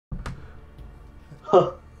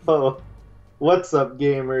Oh, what's up,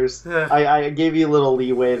 gamers? Ugh. I gave you a little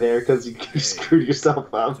leeway there because you screwed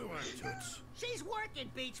yourself up. She's working,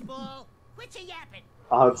 beach ball. Quit your yapping.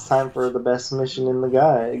 Oh, it's time for the best mission in the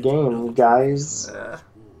game, guys. I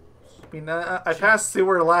mean, I passed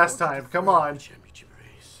sewer last time. Come on.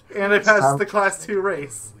 And I It's passed time, the Class 2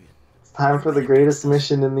 race. it's time for the greatest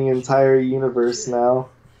mission in the entire universe now.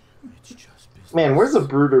 Man, where's the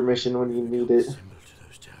Brooder mission when you need it?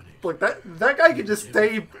 Look, that guy could just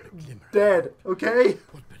stay dead, okay?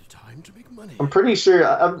 I'm pretty sure.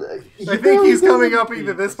 I think he's coming up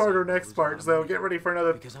either this part or next part, so get ready for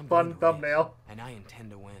another fun thumbnail. And I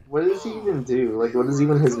intend to win. What does he even do? Like, what is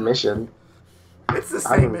even his mission? It's the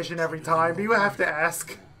same mission every time. You have to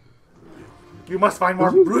ask. You must find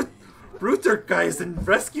more Bruter guys and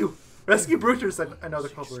rescue Bruters. I know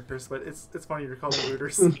they're called Lurkers, but it's funny to call them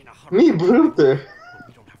Bruters. Me, Bruther.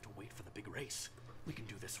 We don't have to wait for the big race. We can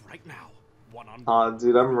do this right now. Aw,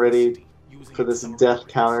 dude, I'm ready for this death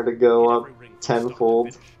counter to go up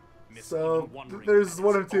tenfold. So, there's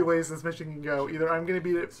one of two ways this mission can go. Either I'm going to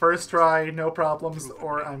beat it first try, no problems,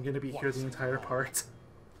 or I'm going to be here the entire part.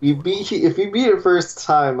 If you beat it first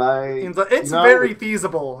time, It's very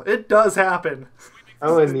feasible. It does happen. I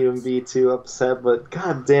wouldn't even be too upset, but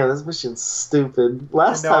god damn, this mission's stupid.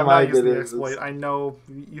 Last time I did it. Exploit. I know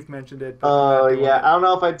you've mentioned it. Oh yeah, I don't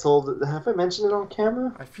know if I told it. Have I mentioned it on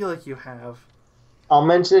camera? I feel like you have. I'll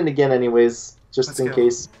mention it again anyways, just in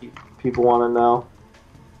case people want to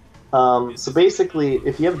know. So basically,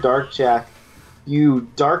 if you have Dark Jack, you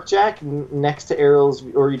Dark Jack next to Errol's,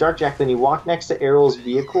 or you Dark Jack, then you walk next to Errol's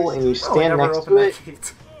vehicle and you stand next to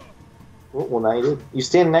it. Well, now you did. You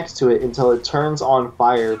stand next to it until it turns on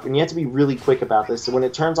fire, and you have to be really quick about this. So when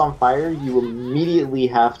it turns on fire, you immediately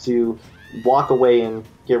have to walk away and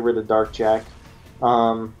get rid of Dark Jack.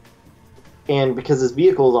 And because his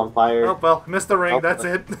vehicle is on fire... Oh, well, missed the ring, that's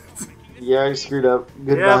it. Yeah, I screwed up.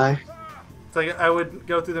 Goodbye. Yep. It's like, I would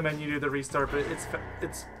go through the menu, do the restart, but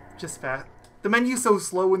it's just fast. The menu's so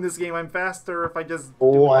slow in this game, I'm faster if I just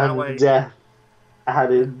do it that way. Death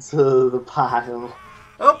added to the pile.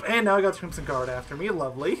 Oh, and now I got Crimson Guard after me.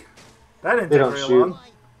 Lovely. That didn't take very long.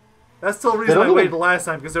 That's still the reason I waited the last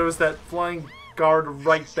time, because there was that flying guard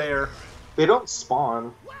right there. They don't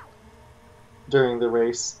spawn during the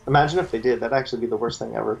race. Imagine if they did. That'd actually be the worst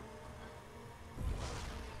thing ever.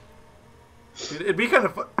 It'd be kind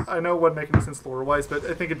of... I know it wouldn't make any sense lore-wise, but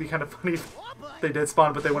I think it'd be kind of funny if they did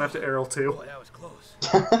spawn, but they went after Errol too. Boy, that was close.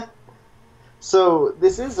 So,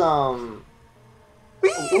 this is,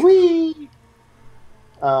 Whee!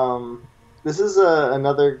 This is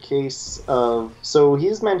another case of... So,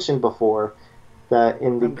 he's mentioned before that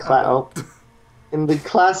in the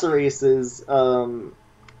class races,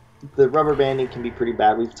 the rubber banding can be pretty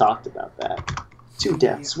bad. We've talked about that. 2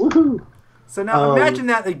 deaths. Woohoo! So now imagine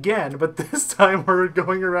that again, but this time we're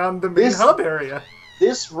going around the main hub area.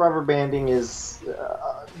 This rubber banding is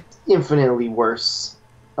infinitely worse.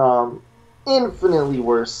 Infinitely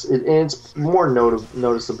worse. And it's more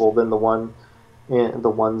noticeable than the ones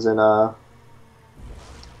in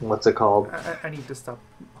what's it called? I need to stop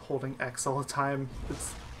holding X all the time.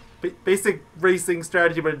 It's basic racing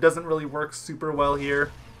strategy, but it doesn't really work super well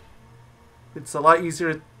here. It's a lot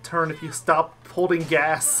easier to turn if you stop holding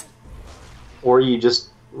gas. Or you just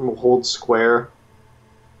hold square,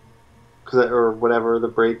 or whatever the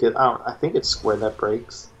brake is. I think it's square that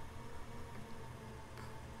breaks.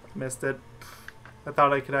 Missed it. I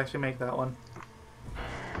thought I could actually make that one.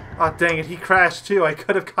 Oh dang it! He crashed too. I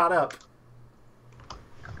could have caught up.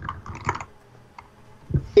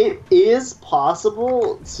 It is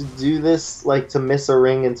possible to do this, like to miss a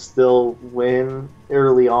ring and still win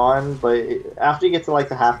early on, but after you get to like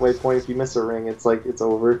the halfway point, if you miss a ring, it's like it's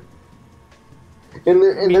over. And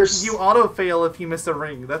there's you auto fail if you miss a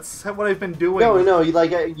ring. That's what I've been doing. No,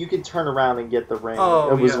 you can turn around and get the ring. Oh,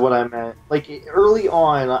 it was what I meant. Like early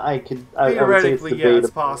on, I would say it's debatable, it's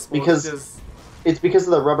possible because it's because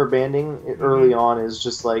of the rubber banding. Early on is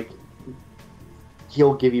just like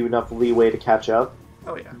he'll give you enough leeway to catch up.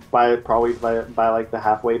 Oh yeah. By like the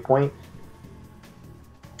halfway point.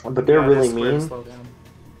 But they're really mean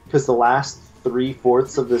because the last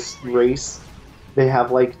 3/4 of this race, they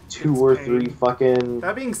have like 2 or 3 fucking...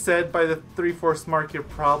 That being said, by the 3/4 mark, you're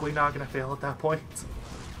probably not going to fail at that point.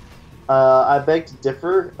 I beg to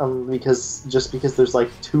differ, because there's like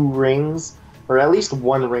 2 rings, or at least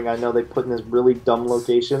 1 ring I know they put in this really dumb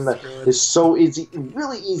location that is so easy,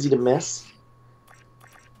 really easy to miss.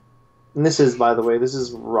 And this is, by the way, this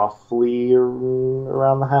is roughly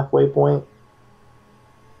around the halfway point.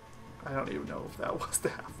 I don't even know if that was the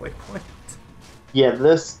halfway point. Yeah,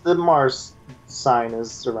 the Mars sign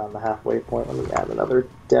is around the halfway point. Let me add another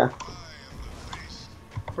death.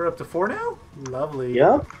 We're up to 4 now? Lovely.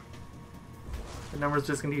 Yep. The number's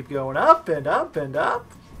just gonna keep going up and up and up.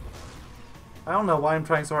 I don't know why I'm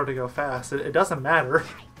trying so hard to go fast. It doesn't matter.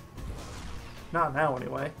 Not now,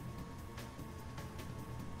 anyway.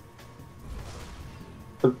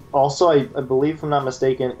 Also, I believe, if I'm not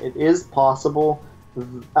mistaken, it is possible,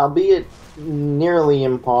 albeit nearly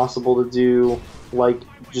impossible to do, like,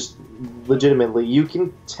 just legitimately. You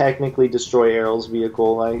can technically destroy Errol's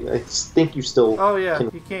vehicle. I think you still Oh, yeah,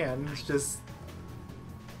 can. you can. It's just...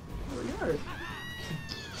 really hard.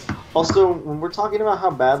 Also, when we're talking about how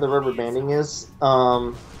bad the rubber banding is,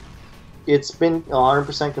 it's been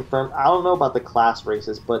 100% confirmed. I don't know about the class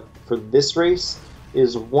races, but for this race, it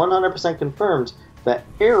is 100% confirmed that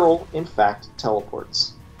Errol, in fact,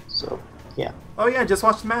 teleports. So, yeah. Oh yeah, just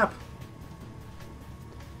watch the map.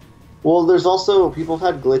 Well, there's also, people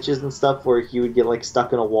have had glitches and stuff where he would get, like,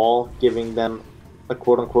 stuck in a wall, giving them a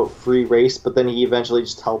quote-unquote free race, but then he eventually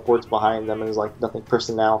just teleports behind them and is like, nothing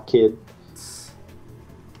personnel, kid.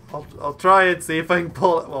 I'll try it, see if I can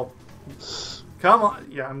pull it. Well, come on.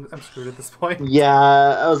 Yeah, I'm screwed at this point. Yeah,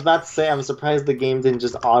 I was about to say, I'm surprised the game didn't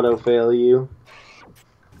just auto-fail you.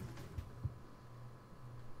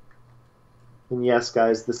 And yes,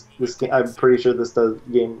 guys, this game, I'm pretty sure this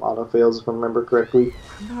game auto-fails, if I remember correctly.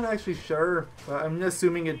 I'm not actually sure. I'm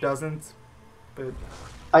assuming it doesn't, but...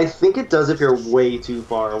 I think it does if you're way too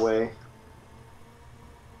far away.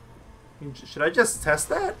 I mean, should I just test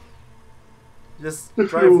that? Just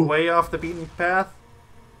drive way off the beaten path?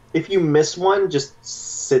 If you miss one, just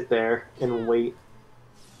sit there and wait.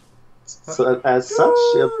 So, as such,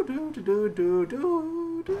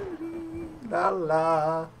 la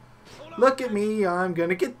la. Look at me, I'm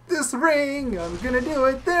gonna get this ring. I'm gonna do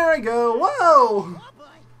it. There I go. Whoa!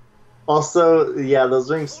 Also, yeah, those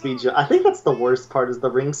rings speed you. I think that's the worst part, is the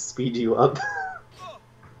rings speed you up.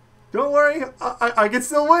 Don't worry, I can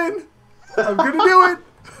still win. I'm gonna do it.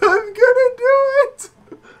 I'm gonna do it.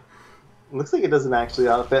 Looks like it doesn't actually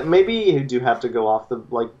outfit. Maybe you do have to go off the,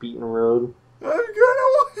 like, beaten road. I'm gonna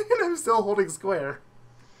win. I'm still holding square.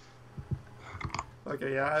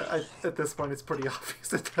 Okay, yeah, at this point it's pretty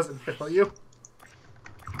obvious it doesn't fail you.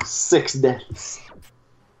 6 deaths.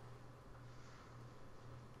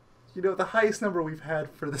 You know, the highest number we've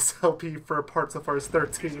had for this LP for a part so far is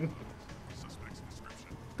 13.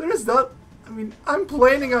 There's not... I mean, I'm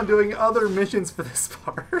planning on doing other missions for this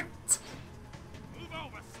part.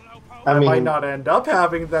 I might not end up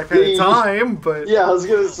having that kind of time, but... Yeah, I was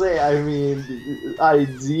gonna say, I mean,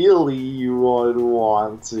 ideally you would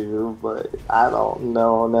want to, but I don't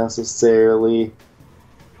know necessarily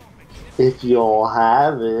if you'll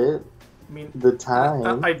have it. I mean, the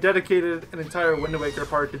time. I dedicated an entire Wind Waker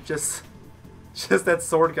part to just that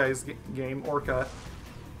sword guy's game, Orca.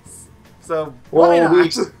 So, well,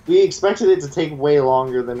 we expected it to take way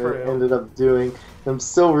longer than it ended up doing. I'm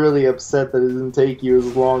still really upset that it didn't take you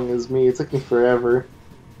as long as me. It took me forever.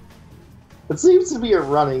 It seems to be a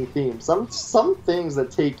running theme. Some things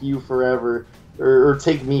that take you forever, or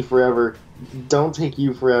take me forever, don't take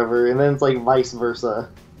you forever, and then it's like vice versa.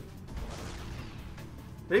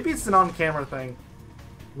 Maybe it's an on-camera thing.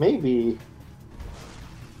 Maybe.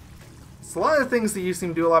 So a lot of the things that you seem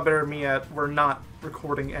to do a lot better than me at were not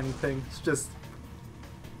recording anything. It's just...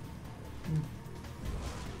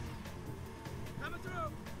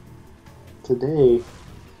 Today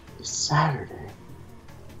is Saturday.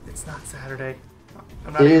 It's not Saturday.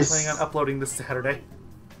 I'm not even planning on uploading this Saturday.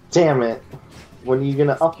 Damn it. When are you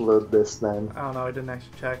gonna upload this then? I don't know, I didn't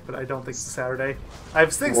actually check, but I don't think it's Saturday. I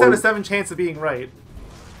have 6 out of 7 chance of being right.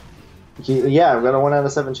 Yeah, I've got a 1 out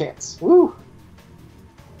of 7 chance. Woo!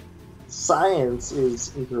 Science is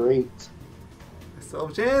great. I still have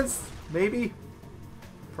a chance? Maybe?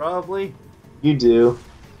 Probably? You do.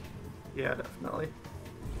 Yeah, definitely.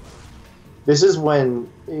 This is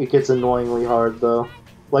when it gets annoyingly hard, though.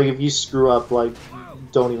 Like, if you screw up, like,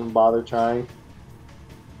 don't even bother trying.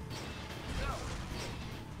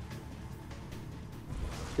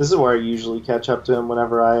 This is where I usually catch up to him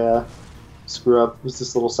whenever I screw up. There's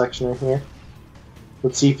this little section right here.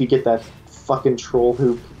 Let's see if you get that fucking troll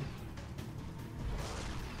hoop.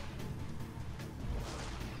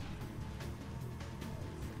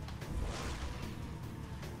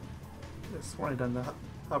 This one I done the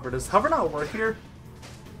hover. Does hover not work here?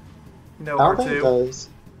 No, I don't think it does.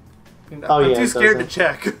 I'm too scared to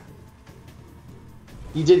check.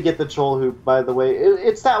 You did get the troll hoop, by the way.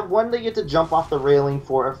 It's that one that you get to jump off the railing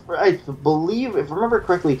for. I believe, if I remember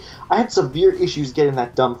correctly, I had severe issues getting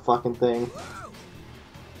that dumb fucking thing.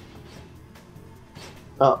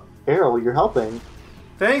 Oh, Errol, you're helping.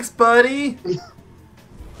 Thanks, buddy!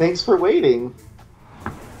 Thanks for waiting.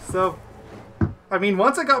 So, I mean,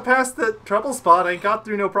 once I got past the trouble spot, I got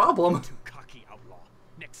through no problem. Too cocky, outlaw.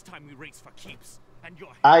 Next time we race for keeps. And your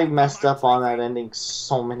I messed up on that ending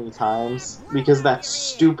so many times because of that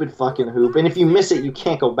stupid fucking hoop. And if you miss it, you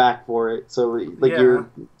can't go back for it. So, like, you're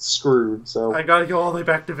screwed. So I gotta go all the way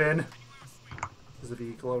back to Vin. There's a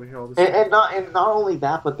vehicle over here all this and not only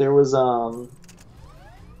that, but there was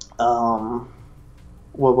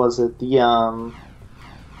what was it?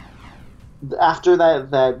 After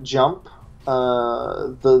that jump,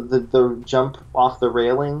 the jump off the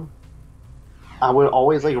railing, I would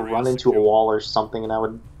always like run into a wall or something, and I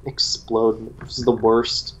would explode. This is the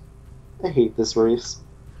worst. I hate this race.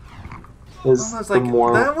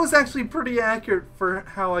 That was actually pretty accurate for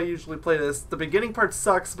how I usually play this. The beginning part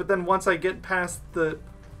sucks, but then once I get past the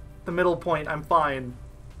middle point, I'm fine.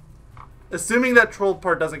 Assuming that troll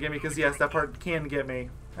part doesn't get me, because yes, that part can get me.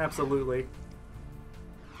 Absolutely.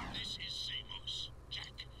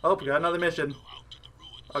 Oh, we got another mission.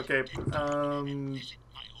 Okay, oh,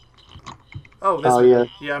 this one. Yeah.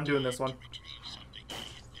 Yeah, I'm doing this one.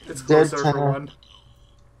 It's closer for one.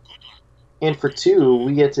 And for 2,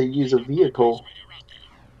 we get to use a vehicle.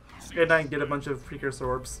 And I can get a bunch of precursor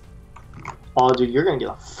orbs. Oh, dude, you're gonna get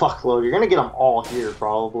a fuckload. You're gonna get them all here,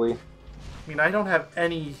 probably. I mean, I don't have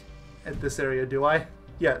any at this area, do I?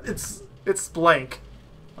 Yeah, it's blank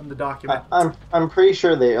on the document. I'm pretty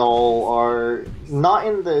sure they all are not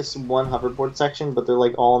in this one hoverboard section, but they're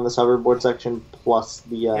like all in this hoverboard section plus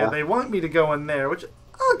the. Yeah, they want me to go in there, which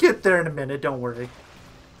I'll get there in a minute. Don't worry.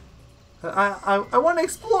 I want to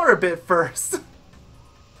explore a bit first.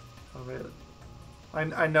 Alright.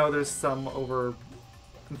 I know there's some over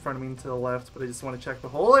in front of me to the left, but I just want to check the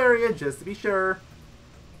whole area just to be sure.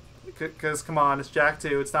 Because, come on, it's Jak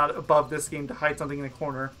 2. It's not above this game to hide something in a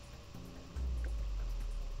corner.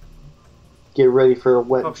 Get ready for a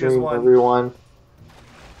wet dream, everyone.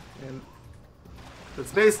 And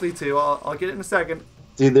it's basically 2. I'll get it in a second.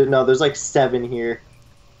 Dude, there's like 7 here.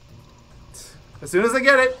 As soon as I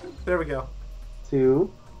get it, there we go. 2.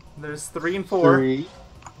 There's 3 and 4. 3,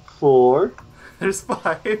 4. There's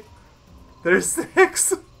 5. There's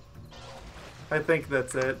 6. I think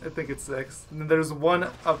that's it. I think it's 6. And then there's 1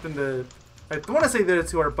 up in the. I want to say the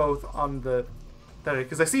 2 are both on the.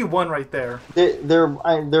 Because I see 1 right there.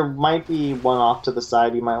 There might be 1 off to the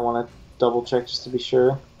side. You might want to double check just to be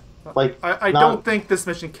sure. Like I don't think this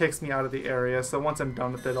mission kicks me out of the area. So once I'm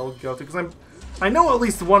done with it, I'll go through. Because I know at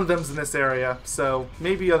least one of them's in this area. So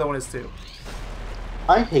maybe the other one is too.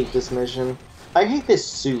 I hate this mission. I hate this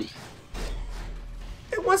suit.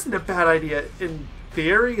 It wasn't a bad idea in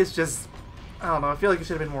theory. It's just, I don't know. I feel like it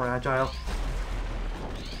should have been more agile.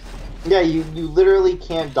 Yeah, you literally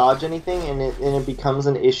can't dodge anything, and it becomes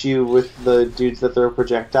an issue with the dudes that throw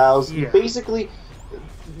projectiles. Yeah. Basically,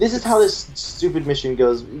 this is how this stupid mission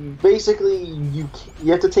goes. Basically, you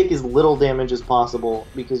have to take as little damage as possible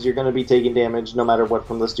because you're going to be taking damage no matter what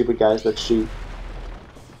from the stupid guys that shoot.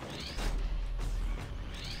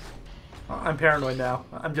 I'm paranoid now.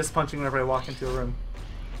 I'm just punching whenever I walk into a room.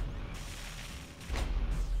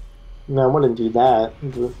 No, I wouldn't do that.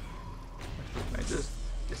 I just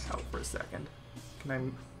get out for a second. Can I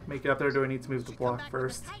make it up there, or do I need to move the block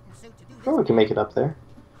first? Oh, we can make it up there.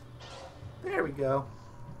 There we go.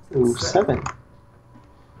 Ooh, 7.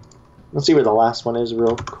 Let's see where the last one is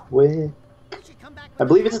real quick. I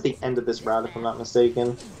believe it's at the end of this route, if I'm not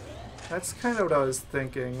mistaken. That's kind of what I was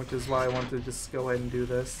thinking, which is why I wanted to just go ahead and do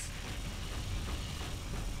this.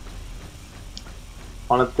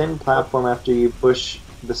 On a thin platform, after you push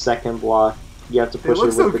the second block, you have to push it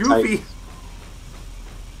with the goofy.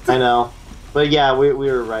 I know. But yeah, we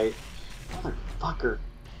were right. Motherfucker.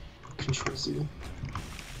 Control Z. There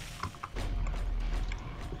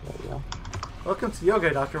we go. Welcome to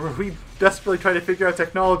Yogaidr, where we desperately try to figure out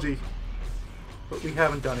technology. But we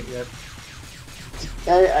haven't done it yet.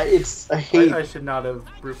 I should not have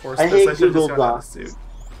brute forced I this. hate Google Docs.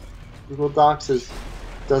 Google Docs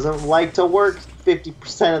doesn't like to work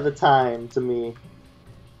 50% of the time to me.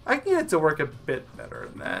 I can get it to work a bit better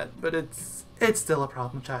than that, but it's still a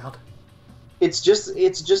problem, child. It's just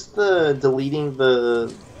the deleting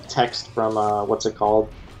the text from what's it called?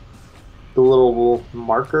 The little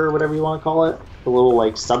marker, whatever you want to call it. The little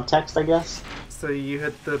like subtext, I guess. So you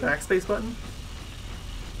hit the backspace button?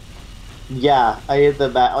 Yeah, I hit the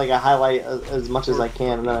back. Like I highlight as much as I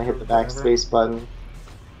can, and then I hit the backspace button.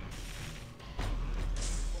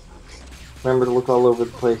 Remember to look all over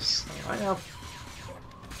the place. I know.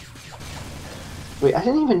 Wait, I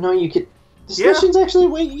didn't even know you could. This mission's actually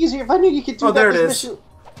way easier. If I knew you could do that, there it this is. mission.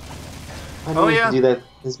 I knew you could do that.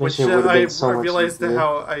 This Which mission would have I been so much realized easier.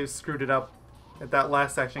 how I screwed it up at that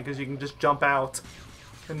last section, because you can just jump out.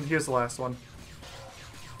 And here's the last one.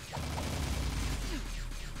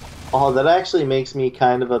 Oh, that actually makes me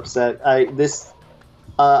kind of upset. This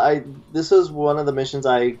was one of the missions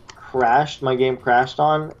I crashed. My game crashed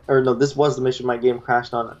on, or no, this was the mission my game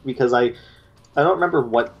crashed on because I don't remember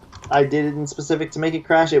what I did in specific to make it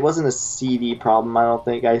crash. It wasn't a CD problem, I don't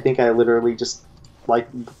think. I think I literally just like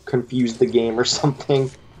confused the game or something.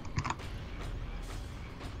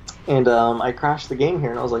 And I crashed the game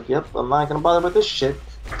here, and I was like, "Yep, I'm not gonna bother with this shit."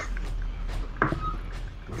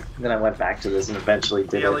 And then I went back to this and eventually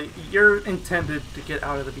did it. Like, you're intended to get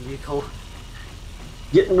out of the vehicle.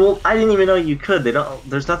 Yeah, well, I didn't even know you could. They don't.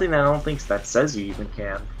 There's nothing that I don't think that says you even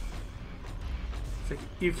can. It's like,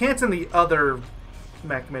 you can't in the other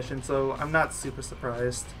mech mission, so I'm not super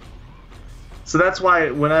surprised. So that's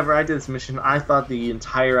why whenever I did this mission, I thought the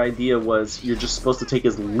entire idea was you're just supposed to take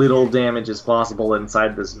as little damage as possible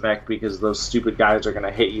inside this mech because those stupid guys are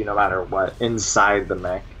gonna hit you no matter what inside the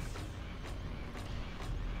mech.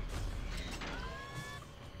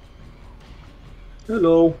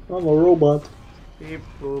 Hello, I'm a robot. Beep,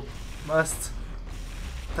 boop, must.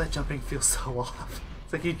 That jumping feels so off.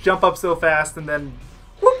 It's like you jump up so fast and then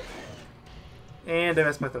whoop! And I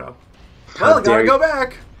missed my throw. Well, I gotta go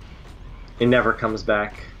back! It never comes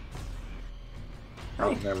back. Hey.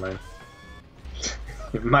 Oh, never mind.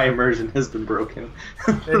 My immersion has been broken.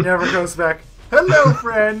 It never goes back. Hello,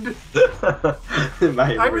 friend!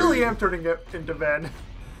 My I really immersion. am turning it into Ben.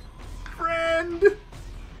 Friend!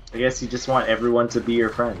 I guess you just want everyone to be your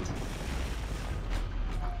friend.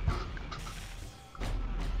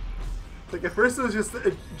 Like, at first it was just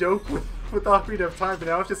a joke with Ocarina of Time, but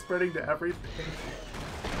now it's just spreading to everything.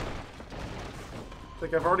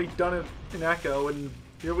 Like, I've already done it in Echo, and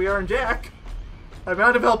here we are in Jack. I'm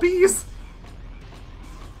out of LPs!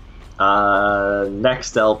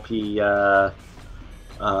 Next LP, oh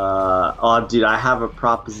dude, I have a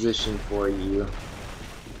proposition for you.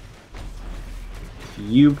 If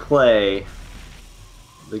you play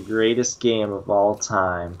the greatest game of all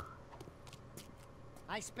time,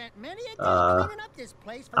 I spent many a day cleaning up this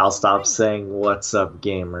place for I'll old stop Raymond. saying what's up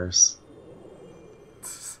gamers.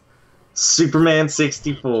 Superman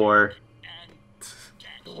 64.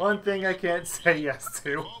 The one thing I can't say yes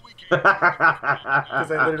to.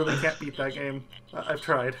 Because I literally can't beat that game. I've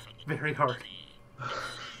tried very hard.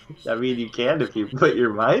 I mean, you can if you put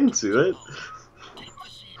your mind to it.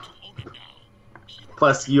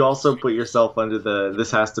 Plus, you also put yourself under the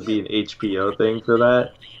this has to be an HPO thing for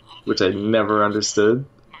that, which I never understood.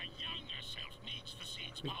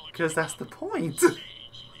 Because that's the point.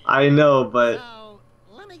 I know, but So,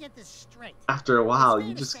 let me get this straight. after a while,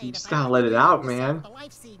 you just gotta let it out, man. The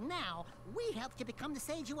life seed now, we helped you become the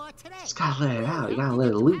sage you are today. Just gotta let it out. You gotta We let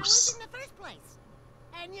it helped you get loose. powers in the first place.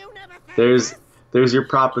 And you never thanked There's us. there's your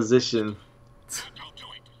proposition.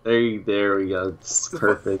 There we go. It's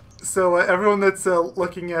perfect. So everyone that's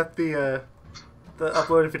looking at the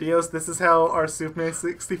uploaded videos, this is how our Superman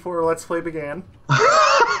 64 Let's Play began.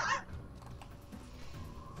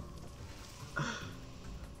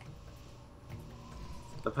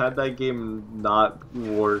 I've had that game not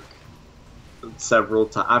work several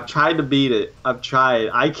times. I've tried to beat it. I've tried.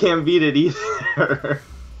 I can't beat it either.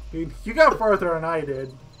 I mean, you got farther than I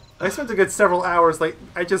did. I spent a good several hours, like,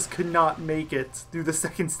 I just could not make it through the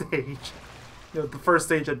second stage. You know, the first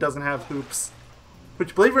stage that doesn't have hoops.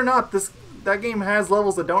 Which, believe it or not, that game has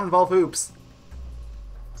levels that don't involve hoops.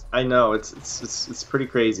 I know, it's pretty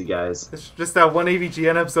crazy, guys. It's just that one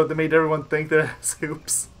AVGN episode that made everyone think that it has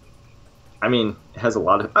hoops. I mean, it has a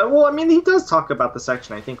lot of... Well, I mean, he does talk about the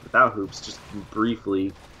section, I think, without hoops, just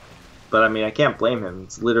briefly. But, I mean, I can't blame him.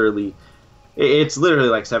 It's literally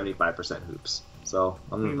like 75% hoops. So,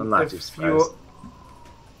 I'm not too surprised. If you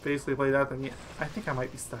basically play that, then yeah, I think I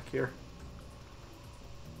might be stuck here.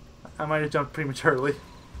 I might have jumped prematurely.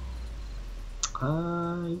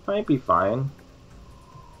 You might be fine.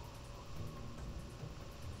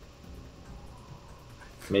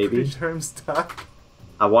 Maybe. Pretty sure I'm stuck.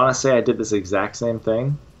 I want to say I did this exact same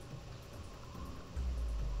thing.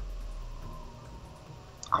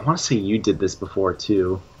 I want to say you did this before,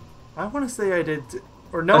 too. I want to say I did...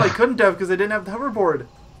 Or no, I couldn't have because I didn't have the hoverboard.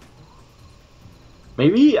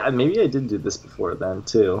 Maybe I did do this before then,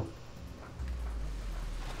 too.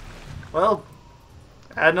 Well,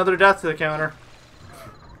 add another death to the counter.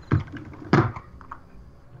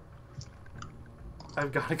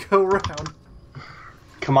 I've got to go around.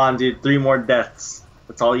 Come on, dude. 3 more deaths.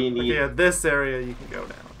 That's all you need. Okay, yeah, this area you can go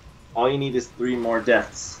down. All you need is 3 more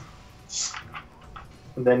deaths.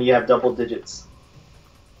 And then you have double digits.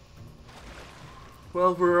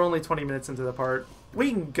 Well, we're only 20 minutes into the part.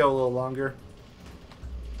 We can go a little longer.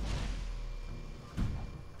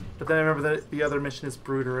 But then I remember that the other mission is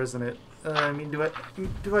Brooder, isn't it? I mean, do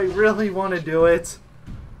I really want to do it?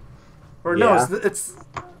 Or no, Yeah. it's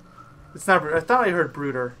not Brooder. I thought I heard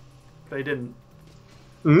Brooder, but I didn't.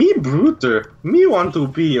 Me, Brooder. Me want to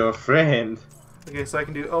be your friend. Okay, so I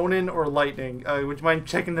can do Onin or Lightning. Would you mind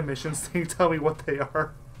checking the missions to tell me what they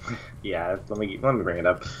are? Yeah, let me bring it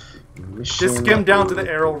up. Just skim down to the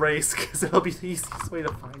Errol race, because it'll be the easiest way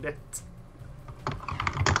to find it.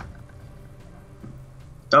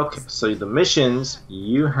 Okay, so the missions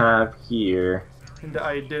you have here. And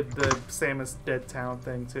I did the Samus Dead Town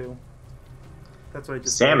thing, too. That's what I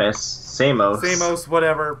just Samos. Samos,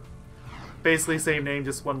 whatever. Basically same name,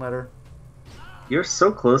 just one letter. You're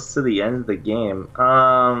so close to the end of the game.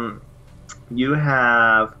 You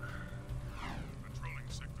have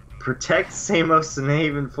protect Samos in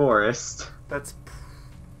Haven Forest, That's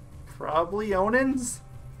probably Onin's?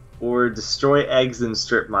 or destroy eggs in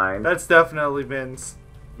Strip Mine. That's definitely Vin's.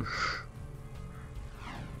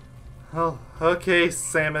 Oh, okay,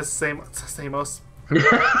 Samos.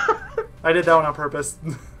 I did that one on purpose.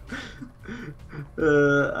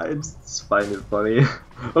 I just find it funny.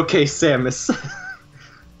 Okay, Samus.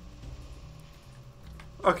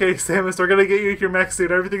 Okay, Samus, we're gonna get you your mech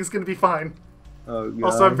suit. Everything's gonna be fine. Oh, God.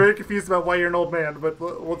 Also, I'm very confused about why you're an old man, but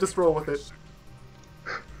we'll just roll with it.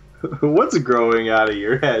 What's growing out of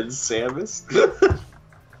your head, Samus?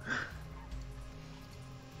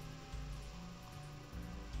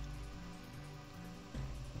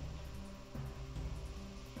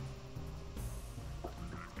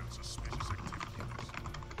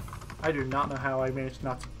 I do not know how I managed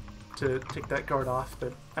not to take that guard off,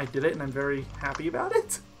 but I did it, and I'm very happy about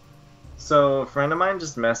it. So, a friend of mine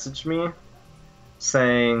just messaged me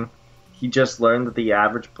saying he just learned that the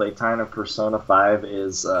average playtime of Persona 5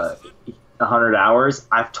 is 100 hours.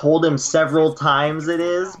 I've told him several times it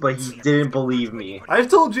is, but he didn't believe me. I've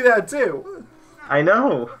told you that, too. I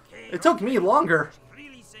know. It took me longer.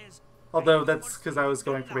 Although, that's because I was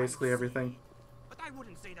going for basically everything.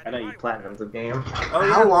 I know you platinumed the game. Oh,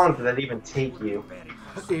 yeah. How long did that even take you?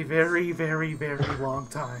 A very, very, very long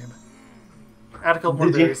time. Add a couple more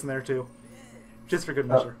Did you- berries in there, too. Just for good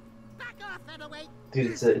measure. Back off, featherweight. Dude,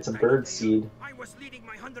 it's a bird seed. I was leading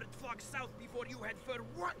my 100th flock south before you had fur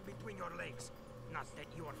rot between your legs. Not that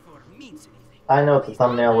your fur means anything. I know what the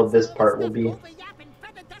thumbnail of this part will be.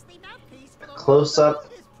 Close up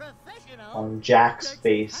on Jack's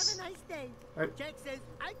face.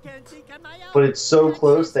 But it's so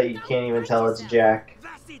close that you can't even tell it's Jack.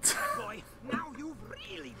 That's it, boy. Now you've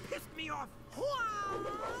really pissed me off.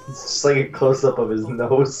 It's just like a close-up of his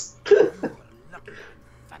nose.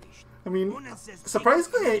 I mean,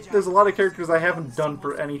 surprisingly, there's a lot of characters I haven't done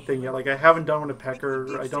for anything yet. Like, I haven't done one to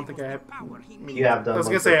Pecker. I don't think I have. You have done I was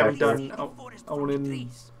one gonna say I for haven't Pecker. done Onin.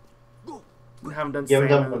 I haven't done You haven't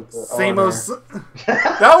done Samus. one for Samos.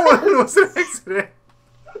 That one was an accident.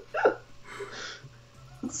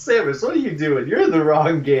 Samus, what are you doing? You're in the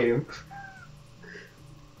wrong game.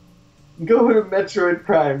 Go to Metroid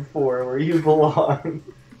Prime 4, where you belong.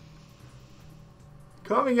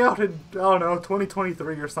 Coming out in, I don't know,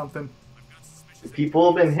 2023 or something.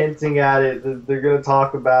 People have been hinting at it. They're going to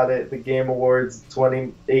talk about it at the Game Awards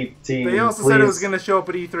 2018. They also said it was going to show up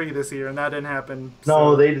at E3 this year, and that didn't happen.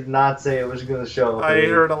 No, so they did not say it was going to show up. I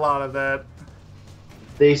heard a lot of that.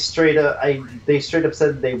 They straight up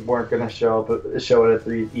said they weren't going to show it at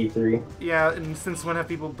E3. Yeah, and since when have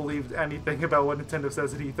people believed anything about what Nintendo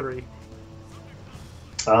says at E3?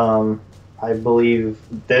 I believe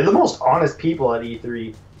they're the most honest people at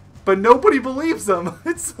E3. But nobody believes them.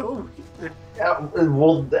 It's so weird. Yeah,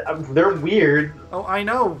 well, they're weird. Oh, I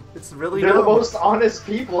know. It's really They're dumb. the most honest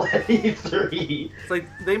people at E3. It's like,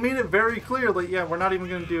 they made it very clear that, yeah, we're not even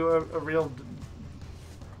going to do a real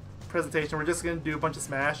presentation. We're just going to do a bunch of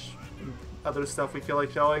Smash and other stuff we feel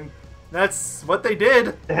like showing. That's what they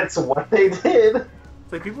did. That's what they did.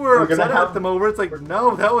 It's like, people were upset at them over. It's like,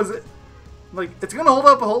 no, that was it. Like, it's going to hold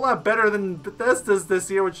up a whole lot better than Bethesda's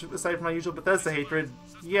this year, which, aside from my usual Bethesda hatred,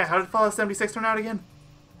 yeah, how did Fallout 76 turn out again?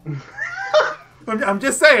 I'm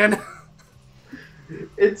just saying.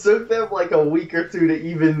 It took them like a week or two to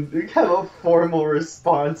even have a formal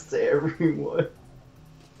response to everyone.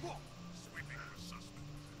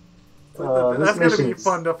 That's going to be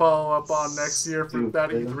fun to follow up on next year for that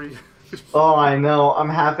E3. Oh, I know. I'm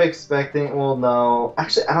half expecting. Well, no.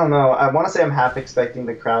 Actually, I don't know. I want to say I'm half expecting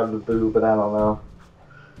the crowd to boo, but I don't know.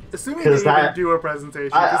 Assuming they even do a presentation,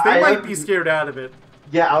 because they might be scared out of it.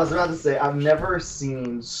 Yeah, I was about to say, I've never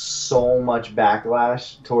seen so much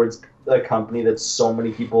backlash towards a company that so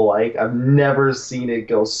many people like. I've never seen it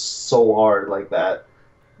go so hard like that.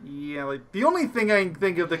 Yeah, like, the only thing I can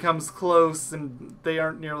think of that comes close, and they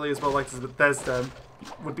aren't nearly as well liked as Bethesda,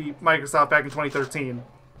 would be Microsoft back in 2013.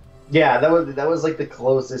 Yeah, that was like the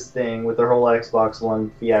closest thing with their whole Xbox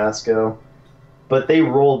One fiasco. But they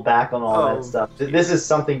rolled back on all that stuff. This is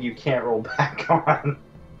something you can't roll back on.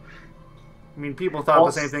 I mean, people thought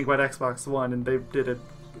the same thing about Xbox One, and they did it.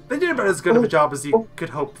 They did about as good of a job as you could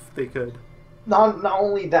hope they could. Not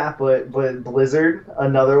only that, but Blizzard,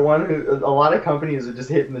 another one who a lot of companies are just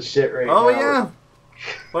hitting the shit right now. Oh yeah,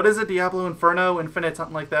 what is it? Diablo Inferno, Infinite,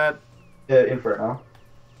 something like that. Inferno.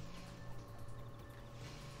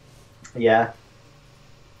 Yeah.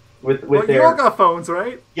 With well, their... you all got phones,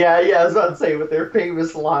 right? Yeah, I was about to say, with their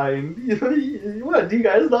famous line, what, do you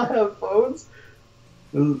guys not have phones?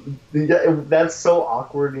 That's so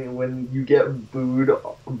awkward when you get booed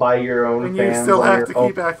by your own and fans. And you still have to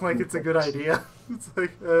keep acting like it's a good idea. It's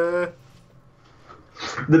like,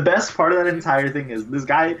 The best part of that entire thing is this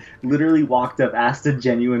guy literally walked up, asked a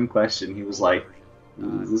genuine question. He was like,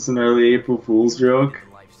 is this an early April Fool's joke?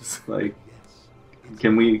 Like,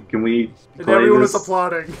 can we play and everyone this? was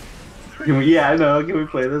applauding. Yeah, I know. Can we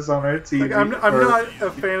play this on our TV? Like, I'm not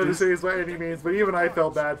a fan of the series by any means, but even I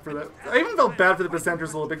felt bad for that. I even felt bad for the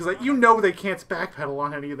presenters a little bit, because, like, you know they can't backpedal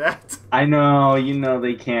on any of that. I know,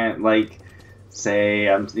 they can't, like, say,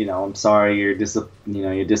 I'm sorry you're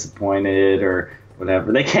disappointed, or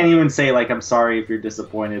whatever. They can't even say, like, I'm sorry if you're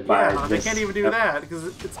disappointed by this. They can't even do that, because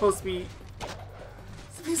it's supposed to be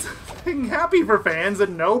something happy for fans,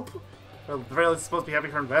 and nope. Well, the very least it's supposed to be happy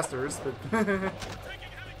for investors, but...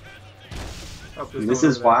 This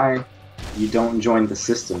is why you don't join the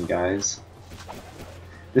system, guys.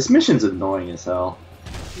 This mission's annoying as hell.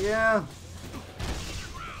 Yeah.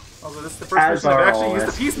 Although this is the first mission I've actually used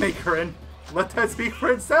the Peacemaker in. Let that speak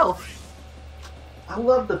for itself. I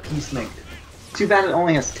love the Peacemaker. Too bad it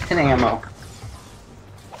only has 10 ammo.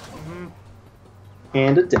 Mm-hmm.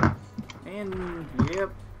 And a death. And, yep.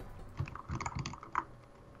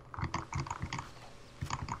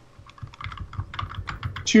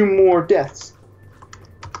 Two more deaths.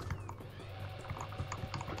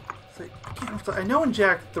 I know in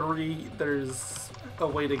Jack 3 there's a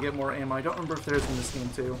way to get more ammo. I don't remember if there's in this game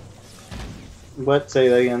too. What? Say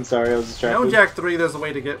that again. Sorry, I was distracted. I know in Jack 3 there's a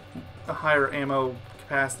way to get a higher ammo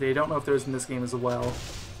capacity. I don't know if there's in this game as well.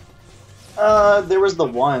 There was the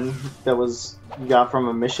one that you got from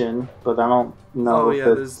a mission, but I don't know. Oh yeah,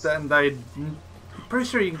 there's that, and I'm pretty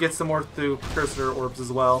sure you can get some more through precursor orbs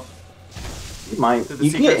as well. You might.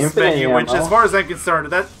 You can get infinite ammo. Which, as far as I'm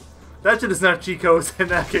concerned, that shit is not cheat codes in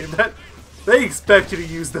that game. They expect you to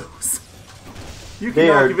use those. You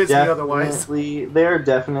cannot convince me otherwise.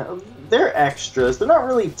 They're extras. They're not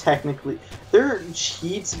really technically... They're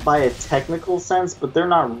cheats by a technical sense, but they're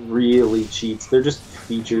not really cheats. They're just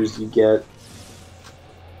features you get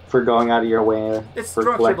for going out of your way. It's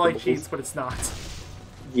structured like cheats, but it's not.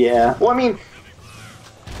 Yeah. Well, I mean...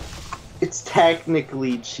 It's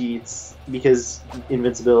technically cheats, because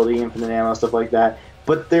invincibility, infinite ammo, stuff like that.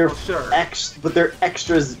 But they're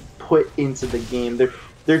extras put into the game.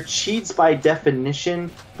 They're cheats by definition,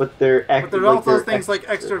 but they're But there are also things like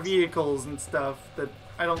extra vehicles and stuff that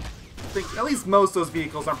I don't think. At least most of those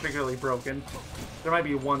vehicles aren't particularly broken. There might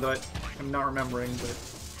be one that I'm not remembering, but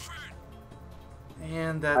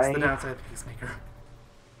and that's the downside of the Peacemaker.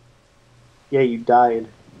 Yeah, you died.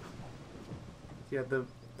 Yeah,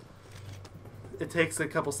 it takes a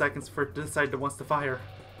couple seconds for it to decide it wants to fire.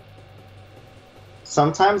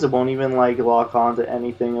 Sometimes it won't even, like, lock on to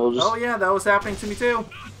anything. It'll just... Oh yeah, that was happening to me too.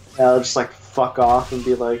 It'll just, like, fuck off and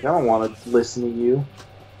be like, I don't want to listen to you.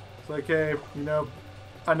 It's like, hey,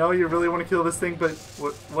 I know you really want to kill this thing, but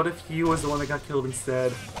what if he was the one that got killed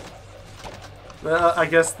instead? I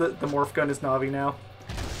guess the morph gun is Navi now.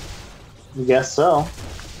 I guess so.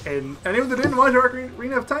 And anyone that didn't watch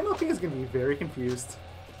Arena of Time LP is going to be very confused.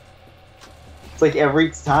 It's like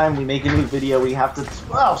every time we make a new video, we have to...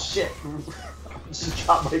 Oh, shit! Just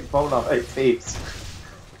dropped my phone on my face.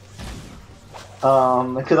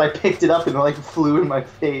 Because I picked it up and it, like, flew in my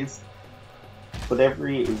face. But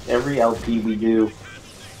every LP we do,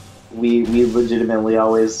 we legitimately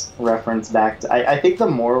always reference back to... I think the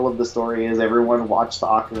moral of the story is everyone watch the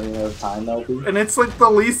Ocarina of Time LP. And it's, like, the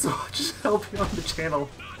least watched LP on the channel.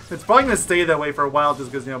 It's probably going to stay that way for a while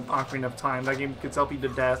just because, Ocarina of Time, that game gets LP to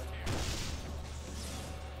death.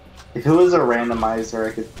 If it was a randomizer,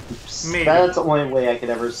 I could... Maybe. That's the only way I could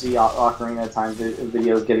ever see Ocarina of Time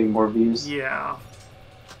videos getting more views. Yeah.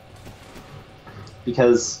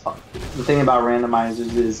 because the thing about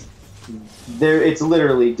randomizers is it's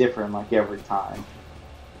literally different like every time.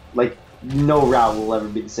 Like no route will ever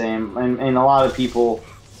be the same, and a lot of people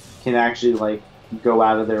can actually like go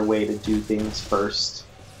out of their way to do things first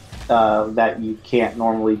that you can't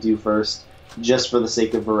normally do first, just for the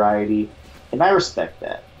sake of variety, and I respect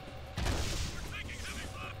that.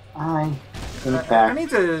 I need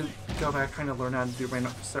to go back trying to learn how to do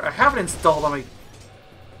random. I have it installed on my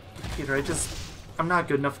computer. I'm not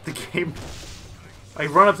good enough at the game. I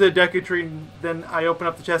run up to the Deku tree, and then I open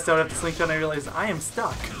up the chest out, I have to slingshot, and I realize I am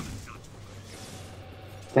stuck.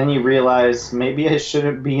 Then you realize maybe I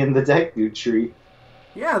shouldn't be in the Deku tree.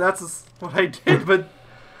 Yeah, that's what I did, but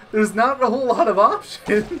there's not a whole lot of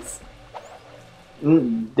options.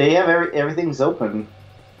 They have everything's open.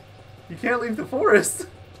 You can't leave the forest.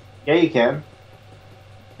 Yeah, you can.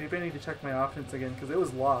 Maybe I need to check my options again because it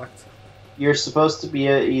was locked. You're supposed to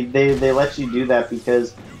be they let you do that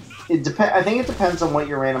because I think it depends on what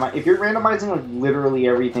you're randomizing. If you're randomizing like literally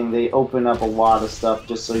everything, they open up a lot of stuff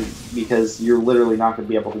just so because you're literally not going to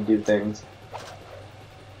be able to do things.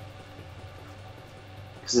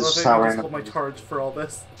 Because it's just how random. Hold my charge for all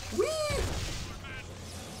this. Whee!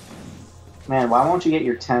 Man, why won't you get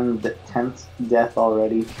your 10th death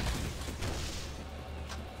already?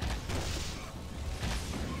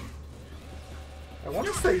 I want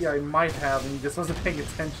to say I might have, and he just wasn't paying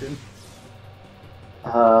attention.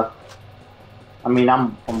 I mean,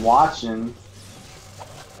 I'm watching.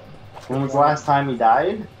 When was the last time he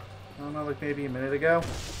died? I don't know, like maybe a minute ago.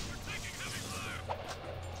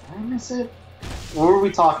 Did I miss it? What were we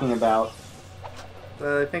talking about?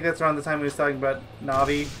 I think that's around the time we was talking about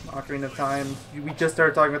Navi, Ocarina of Time. We just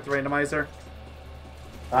started talking about the randomizer.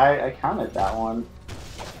 I counted that one.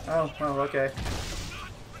 Oh, well, okay.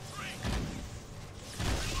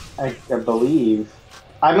 I believe.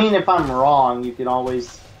 I mean, if I'm wrong, you can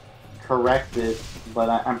always correct it, but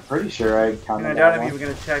I'm pretty sure I counted that one. And I doubt if you were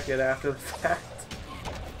going to check it after the fact.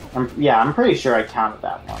 I'm pretty sure I counted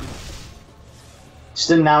that one.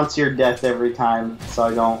 Just announce your death every time so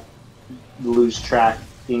I don't lose track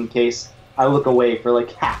in case I look away for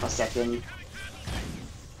like half a second.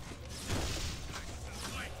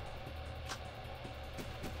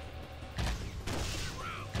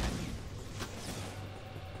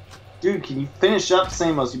 Dude, can you finish up,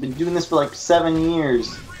 Samos? You've been doing this for like 7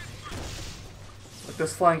 years. But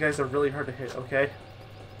those flying guys are really hard to hit, okay?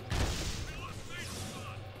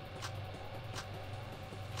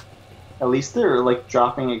 At least they're like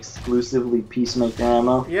dropping exclusively Peacemaker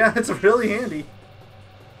ammo. Yeah, it's really handy.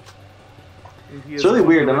 It's really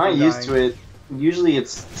weird. I'm not used to it. Usually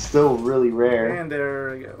it's still really rare. And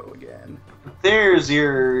there we go again. There's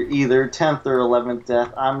your either 10th or 11th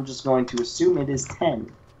death. I'm just going to assume it is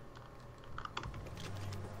 10.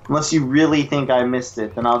 Unless you really think I missed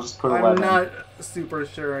it, then I'll just put 11. I'm not super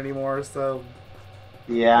sure anymore, so...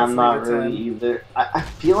 Yeah, I'm not really either. I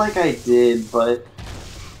feel like I did, but...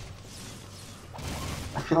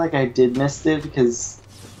 I feel like I did miss it because...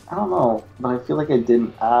 I don't know, but I feel like I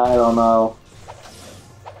didn't. I don't know.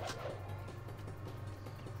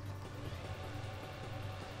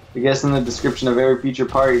 I guess in the description of every future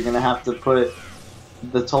part, you're going to have to put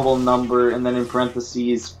the total number and then in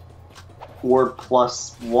parentheses 4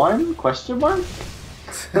 plus 1? Question mark?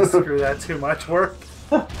 Screw that, too much work.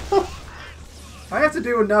 I have to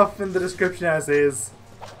do enough in the description as is.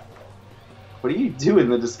 What do you do in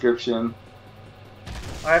the description?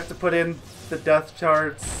 I have to put in the death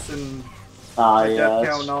charts and the death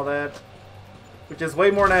count and all that. Which is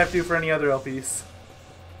way more than I have to do for any other LPs.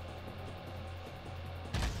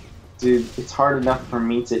 Dude, it's hard enough for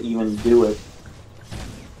me to even do it.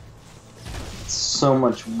 It's so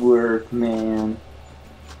much work, man.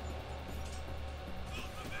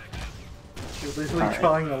 You're literally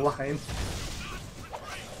drawing a line.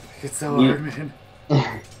 It's so hard, man.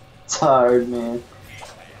 It's hard, man.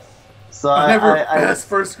 So I never passed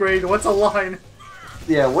first grade. What's a line?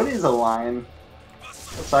 Yeah, what is a line?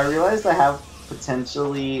 So I realized I have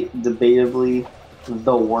potentially, debatably,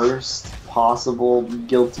 the worst possible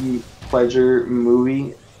guilty pleasure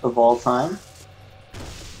movie of all time.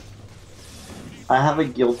 I have a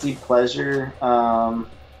guilty pleasure for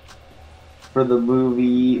the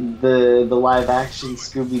movie, the live action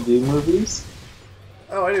Scooby-Doo movies.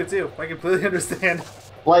 Oh, I do too. I completely understand.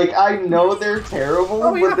 Like, I know they're terrible,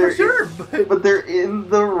 oh, yeah, but they're for sure, but they're in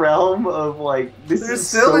the realm of like this they're is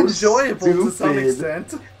still so enjoyable stupid. to some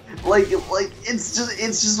extent. Like it's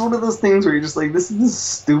just one of those things where you're just like, this is the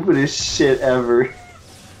stupidest shit ever.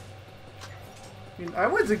 I mean, I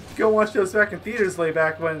went to go watch those back in theaters way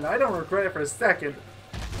back when. I don't regret it for a second.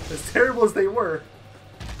 As terrible as they were.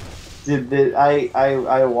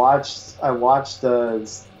 I watched the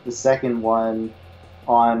second one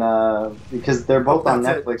on because they're both on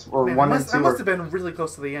That's it. Netflix, or Man, one and I two must are, have been really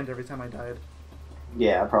close to the end every time I died.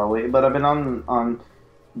 yeah, probably, but I've been on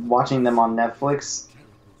watching them on Netflix,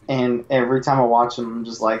 and every time I watch them I'm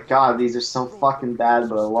just like, God, these are so fucking bad,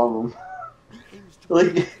 but I love them.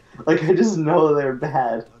 like I just know they're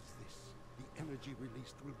bad.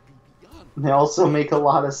 They also make a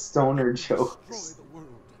lot of stoner jokes.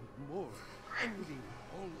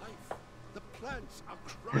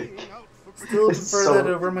 Still It's prefer so- that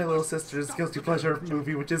over my little sister's guilty pleasure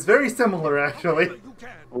movie, which is very similar actually.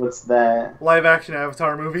 What's that? Live action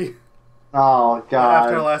Avatar movie. Oh After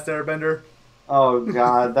God. Last Airbender. Oh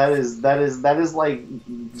God. That is like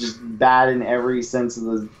just bad in every sense of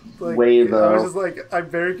the Like, way, I was though. just like, I'm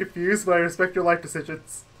very confused, but I respect your life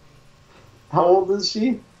decisions. How old is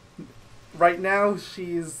she? Right now,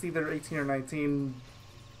 she's either 18 or 19.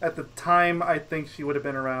 At the time, I think she would have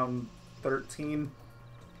been around 13.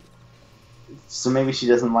 So maybe she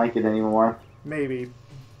doesn't like it anymore. Maybe.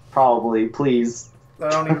 Probably. Please. I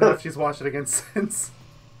don't even know if she's watched it again since.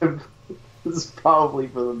 This is probably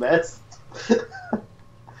for the best.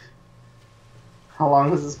 How long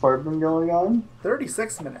has this part been going on?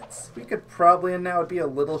 36 minutes. We could probably, and now it'd be a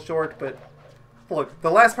little short, but look,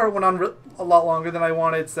 the last part went on a lot longer than I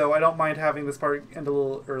wanted, so I don't mind having this part end a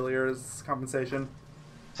little earlier as compensation.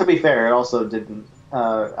 To be fair, it also didn't.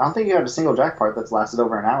 I don't think you had a single Jack part that's lasted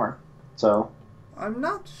over an hour. So. I'm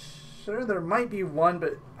not sure. There might be one,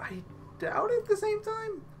 but I doubt it at the same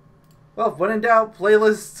time. Well, when in doubt,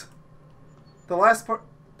 playlist. The last part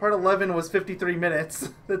 11 was 53 minutes.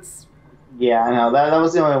 That's. Yeah, I know. That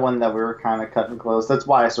was the only one that we were kind of cutting close. That's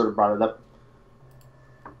why I sort of brought it up.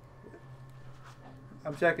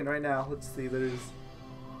 I'm checking right now. Let's see. There's.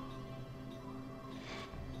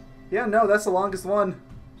 Yeah, no, that's the longest one.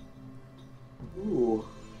 Ooh.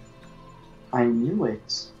 I knew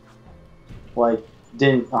it. Well, I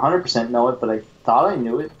didn't 100% know it, but I thought I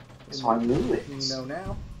knew it, so I knew it. You know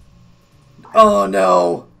now. Oh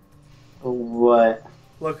no! What?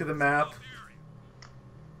 Look at the map.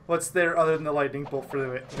 What's there other than the lightning bolt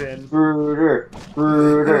for Vin? Brooder.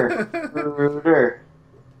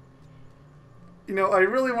 You know, I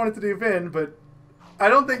really wanted to do Vin, but I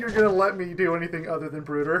don't think you're gonna let me do anything other than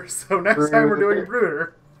Brooder. So next time we're doing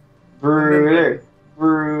Brooder. Brooder.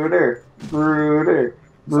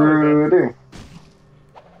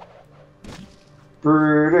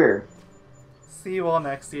 See you all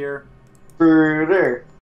next year. Brooder.